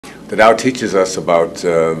The Tao teaches us about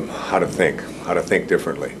how to think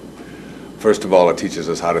differently. First of all, it teaches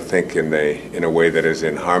us how to think in a way that is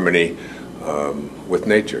in harmony with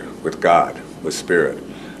nature, with God, with Spirit,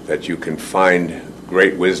 that you can find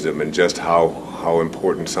great wisdom in just how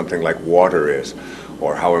important something like water is,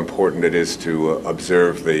 or how important it is to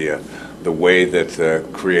observe the way that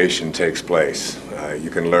creation takes place. You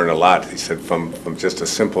can learn a lot, he said, from just a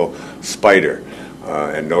simple spider,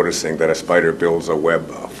 and noticing that a spider builds a web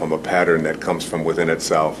from a pattern that comes from within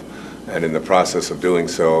itself. And in the process of doing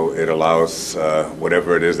so, it allows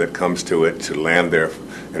whatever it is that comes to it to land there,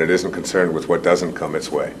 and it isn't concerned with what doesn't come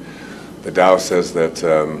its way. The Tao says that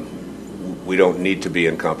we don't need to be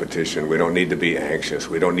in competition. We don't need to be anxious.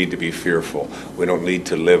 We don't need to be fearful. We don't need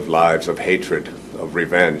to live lives of hatred, of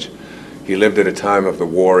revenge. He lived at a time of the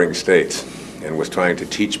warring states and was trying to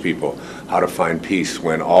teach people how to find peace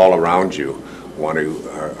when all around you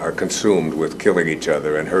are consumed with killing each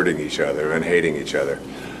other and hurting each other and hating each other.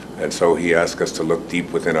 And so he asked us to look deep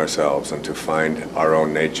within ourselves and to find our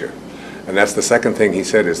own nature. And that's the second thing he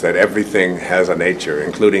said, is that everything has a nature,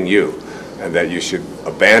 including you, and that you should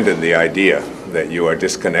abandon the idea that you are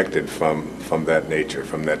disconnected from that nature,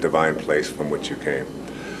 from that divine place from which you came.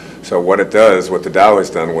 So what it does, what the Tao has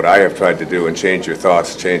done, what I have tried to do in Change Your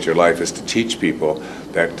Thoughts, Change Your Life, is to teach people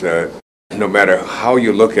that no matter how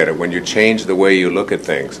you look at it, when you change the way you look at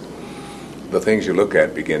things, the things you look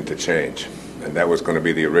at begin to change. And that was going to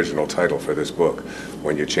be the original title for this book.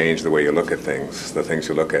 When you change the way you look at things, the things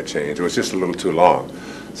you look at change. It was just a little too long.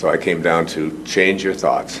 So I came down to change your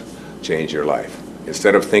thoughts, change your life.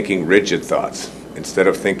 Instead of thinking rigid thoughts, instead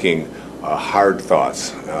of thinking hard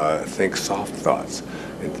thoughts, think soft thoughts.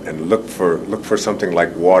 And look for something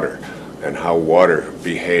like water and how water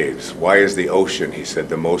behaves. Why is the ocean, he said,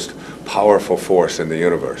 the most powerful force in the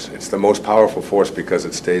universe? It's the most powerful force because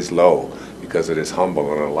it stays low, because it is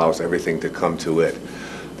humble and allows everything to come to it.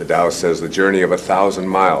 The Tao says the journey of 1,000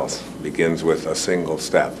 miles begins with a single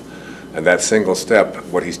step. And that single step,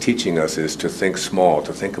 what he's teaching us is to think small,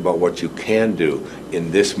 to think about what you can do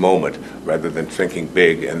in this moment, rather than thinking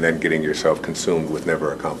big and then getting yourself consumed with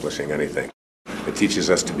never accomplishing anything. It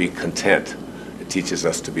teaches us to be content. It teaches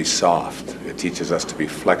us to be soft. It teaches us to be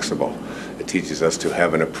flexible. It teaches us to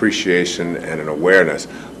have an appreciation and an awareness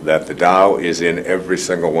that the Tao is in every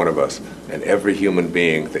single one of us, and every human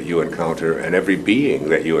being that you encounter, and every being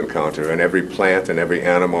that you encounter, and every plant and every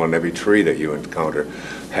animal and every tree that you encounter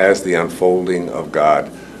has the unfolding of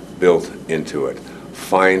God built into it.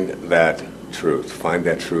 Find that truth. Find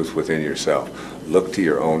that truth within yourself. Look to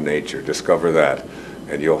your own nature. Discover that,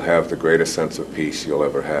 and you'll have the greatest sense of peace you'll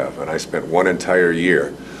ever have. And I spent one entire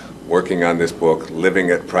year working on this book, living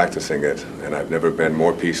it, practicing it, and I've never been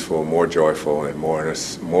more peaceful, more joyful, and more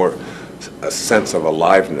a sense of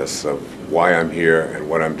aliveness of why I'm here and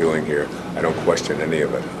what I'm doing here. I don't question any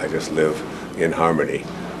of it. I just live in harmony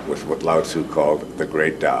with what Lao Tzu called the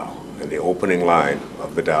great Tao. And the opening line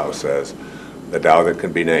of the Tao says, "The Tao that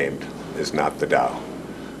can be named is not the Tao."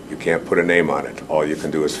 You can't put a name on it. All you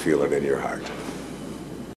can do is feel it in your heart.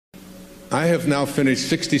 I have now finished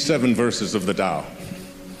 67 verses of the Tao.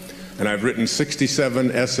 And I've written 67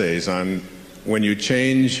 essays on when you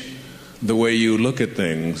change the way you look at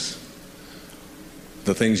things,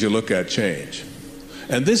 the things you look at change.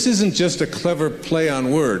 And this isn't just a clever play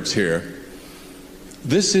on words here.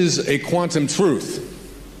 This is a quantum truth.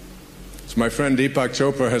 As my friend Deepak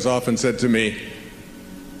Chopra has often said to me,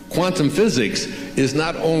 quantum physics is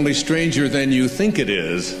not only stranger than you think it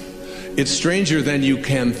is, it's stranger than you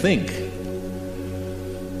can think.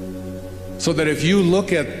 So that if you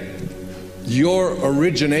look at your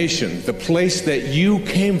origination, the place that you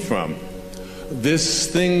came from, this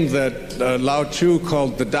thing that Lao Tzu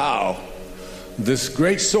called the Tao, this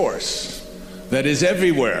great source that is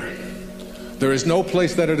everywhere, there is no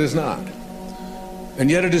place that it is not. And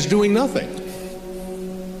yet it is doing nothing.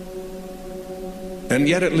 And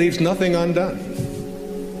yet it leaves nothing undone.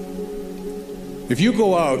 If you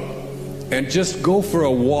go out and just go for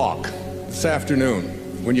a walk this afternoon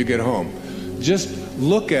when you get home, just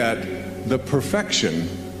look at the perfection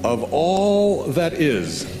of all that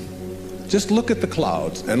is. Just look at the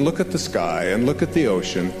clouds and look at the sky and look at the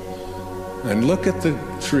ocean and look at the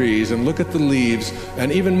trees and look at the leaves,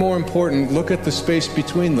 and even more important, look at the space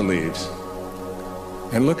between the leaves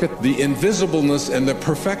and look at the invisibleness and the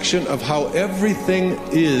perfection of how everything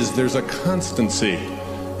is. There's a constancy,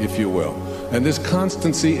 if you will, and this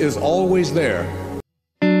constancy is always there.